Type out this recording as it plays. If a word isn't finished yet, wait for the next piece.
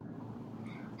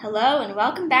Hello and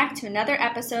welcome back to another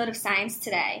episode of Science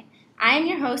Today. I am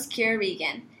your host, Kira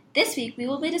Regan. This week we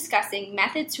will be discussing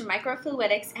methods for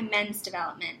microfluidics and MEMS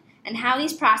development and how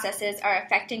these processes are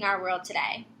affecting our world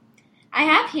today. I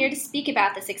have here to speak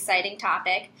about this exciting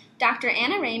topic Dr.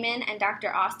 Anna Raymond and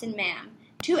Dr. Austin Mam,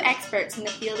 two experts in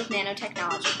the field of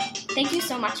nanotechnology. Thank you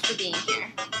so much for being here.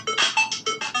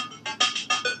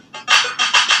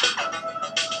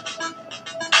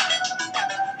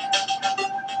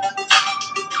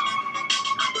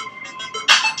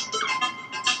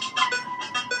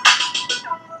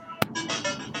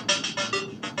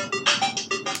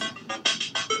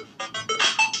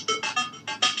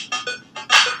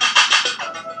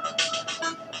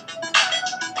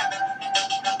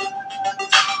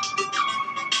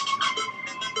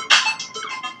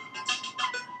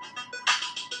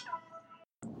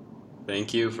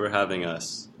 Thank you for having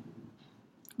us.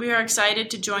 We are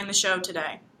excited to join the show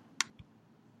today.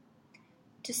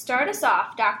 To start us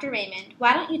off, Dr. Raymond,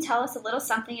 why don't you tell us a little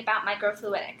something about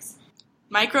microfluidics?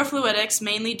 Microfluidics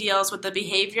mainly deals with the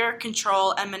behavior,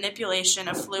 control, and manipulation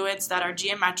of fluids that are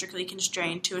geometrically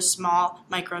constrained to a small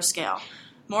microscale.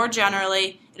 More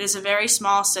generally, it is a very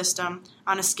small system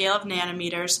on a scale of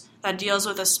nanometers that deals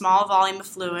with a small volume of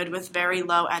fluid with very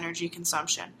low energy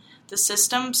consumption. The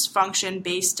systems function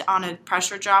based on a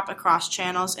pressure drop across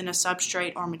channels in a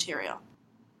substrate or material.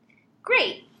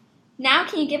 Great! Now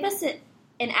can you give us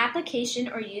an application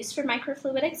or use for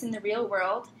microfluidics in the real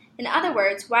world? In other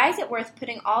words, why is it worth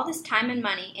putting all this time and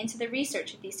money into the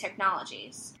research of these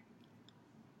technologies?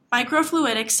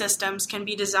 Microfluidic systems can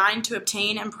be designed to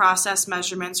obtain and process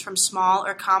measurements from small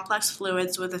or complex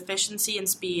fluids with efficiency and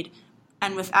speed,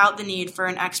 and without the need for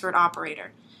an expert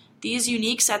operator. These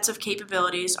unique sets of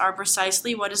capabilities are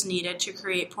precisely what is needed to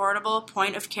create portable,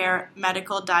 point-of-care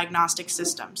medical diagnostic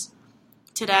systems.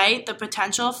 Today, the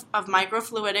potential of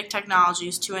microfluidic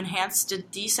technologies to enhance the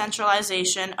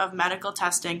decentralization of medical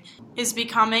testing is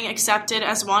becoming accepted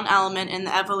as one element in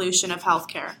the evolution of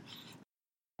healthcare.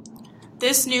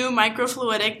 This new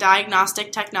microfluidic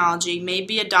diagnostic technology may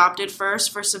be adopted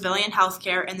first for civilian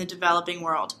healthcare in the developing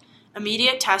world.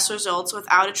 Immediate test results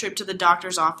without a trip to the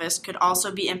doctor's office could also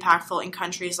be impactful in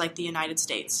countries like the United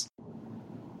States.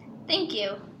 Thank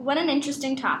you. What an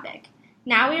interesting topic.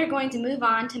 Now we are going to move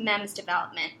on to MEMS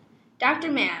development.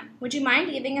 Dr. Mam, would you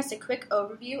mind giving us a quick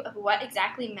overview of what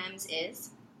exactly MEMS is?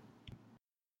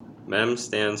 MEMS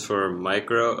stands for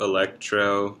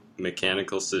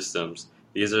Micro-Electro-Mechanical Systems.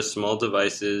 These are small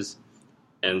devices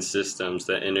and systems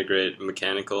that integrate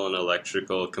mechanical and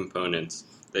electrical components.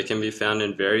 They can be found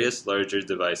in various larger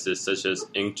devices such as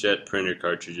inkjet printer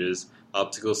cartridges,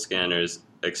 optical scanners,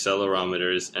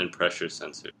 accelerometers, and pressure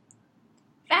sensors.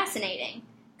 Fascinating.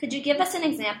 Could you give us an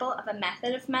example of a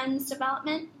method of MEMS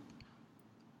development?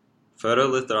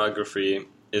 Photolithography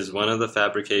is one of the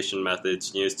fabrication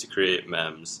methods used to create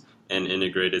MEMS and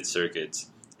integrated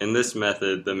circuits. In this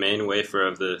method, the main wafer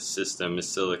of the system is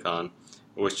silicon,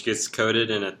 which gets coated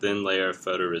in a thin layer of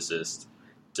photoresist.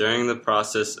 During the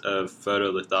process of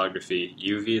photolithography,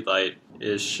 UV light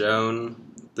is shown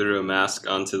through a mask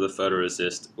onto the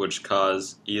photoresist, which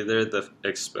cause either the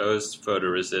exposed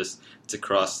photoresist to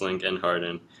cross-link and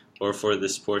harden, or for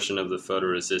this portion of the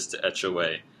photoresist to etch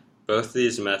away. Both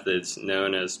these methods,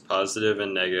 known as positive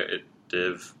and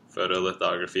negative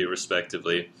photolithography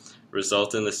respectively,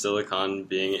 result in the silicon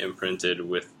being imprinted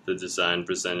with the design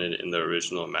presented in the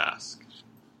original mask.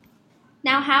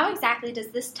 Now, how exactly does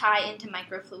this tie into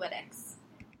microfluidics?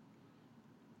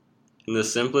 In the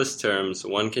simplest terms,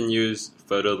 one can use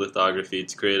photolithography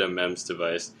to create a MEMS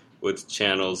device with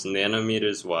channels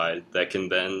nanometers wide that can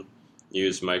then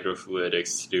use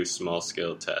microfluidics to do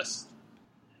small-scale tests.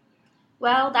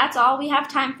 Well, that's all we have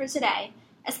time for today.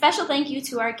 A special thank you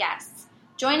to our guests.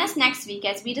 Join us next week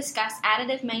as we discuss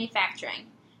additive manufacturing.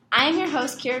 I am your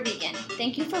host, Kira Regan.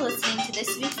 Thank you for listening to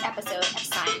this week's episode of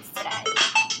Science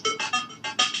Today.